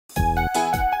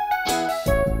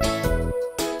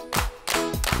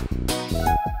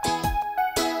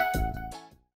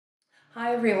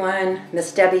everyone,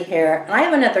 Miss Debbie here, and I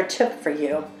have another tip for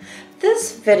you.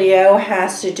 This video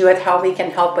has to do with how we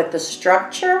can help with the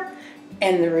structure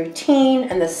and the routine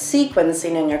and the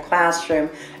sequencing in your classroom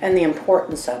and the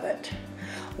importance of it.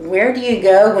 Where do you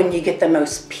go when you get the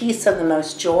most peace and the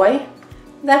most joy?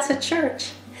 That's at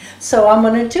church. So I'm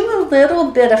going to do a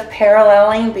little bit of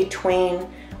paralleling between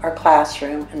our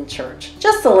classroom and church.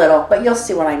 Just a little, but you'll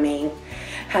see what I mean.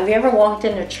 Have you ever walked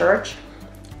into church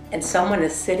and someone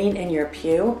is sitting in your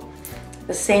pew?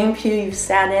 The same pew you've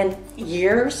sat in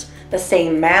years, the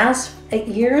same mass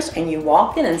years, and you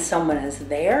walk in and someone is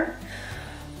there?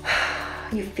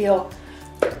 You feel,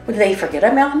 did they forget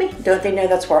about me? Don't they know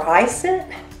that's where I sit?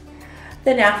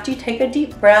 Then after you take a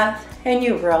deep breath and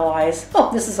you realize, oh,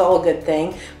 this is all a good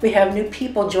thing. We have new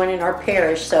people joining our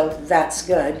parish, so that's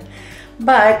good.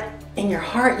 But in your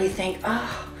heart you think,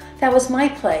 oh, that was my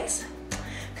place.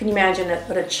 Can you imagine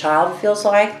what a child feels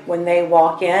like when they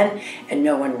walk in and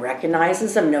no one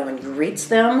recognizes them, no one greets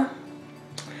them?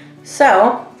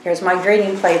 So here's my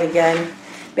greeting plate again.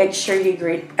 Make sure you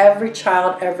greet every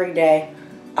child every day,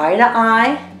 eye to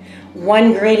eye.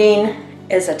 One greeting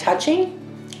is a touching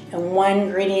and one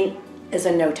greeting is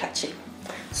a no touching.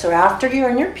 So after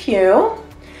you're in your pew,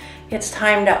 it's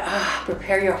time to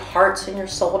prepare your hearts and your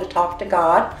soul to talk to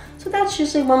God. So that's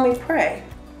usually when we pray.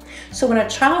 So when a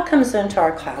child comes into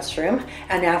our classroom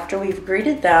and after we've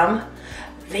greeted them,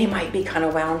 they might be kind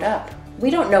of wound up. We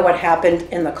don't know what happened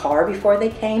in the car before they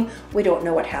came. We don't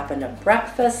know what happened at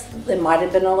breakfast. It might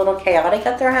have been a little chaotic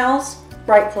at their house,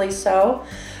 rightfully so.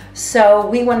 So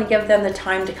we want to give them the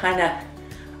time to kind of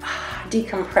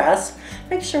decompress.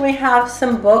 Make sure we have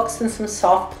some books and some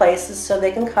soft places so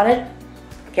they can kind of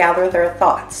gather their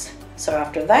thoughts. So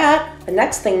after that, the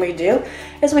next thing we do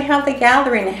is we have the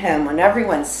gathering hymn when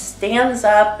everyone stands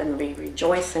up and we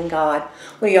rejoice in God.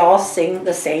 We all sing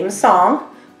the same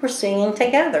song. We're singing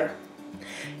together.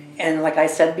 And like I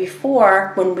said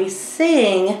before, when we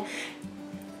sing,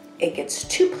 it gets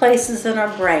two places in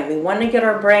our brain. We want to get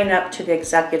our brain up to the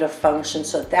executive function,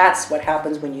 so that's what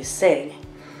happens when you sing.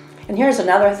 And here's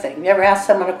another thing. You ever ask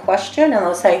someone a question and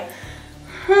they'll say,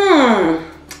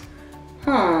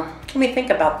 let me think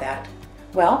about that.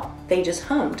 Well, they just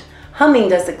hummed. Humming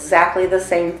does exactly the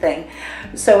same thing.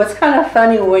 So it's kind of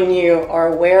funny when you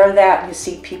are aware of that, you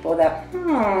see people that,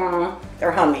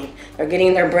 they're humming. They're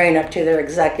getting their brain up to their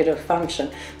executive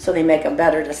function so they make a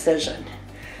better decision.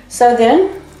 So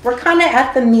then we're kind of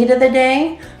at the meat of the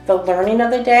day, the learning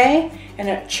of the day, and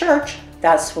at church,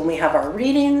 that's when we have our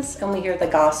readings and we hear the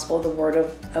gospel, the word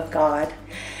of God.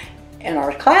 In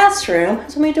our classroom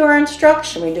is when we do our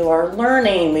instruction, we do our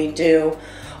learning, we do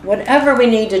whatever we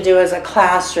need to do as a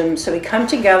classroom. So we come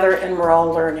together and we're all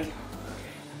learning.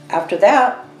 After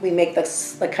that, we make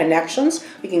the connections.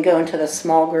 We can go into the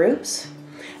small groups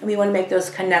and we want to make those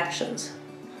connections.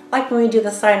 Like when we do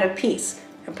the sign of peace,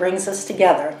 it brings us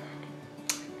together.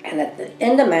 And at the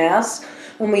end of Mass,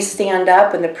 when we stand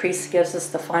up and the priest gives us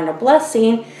the final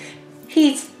blessing,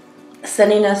 he's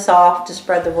sending us off to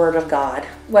spread the word of God.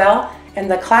 Well, in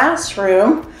the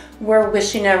classroom, we're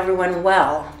wishing everyone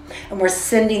well, and we're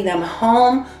sending them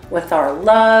home with our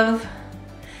love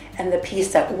and the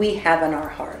peace that we have in our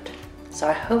heart. So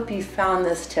I hope you found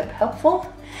this tip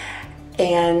helpful,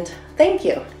 and thank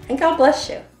you, and God bless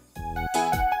you.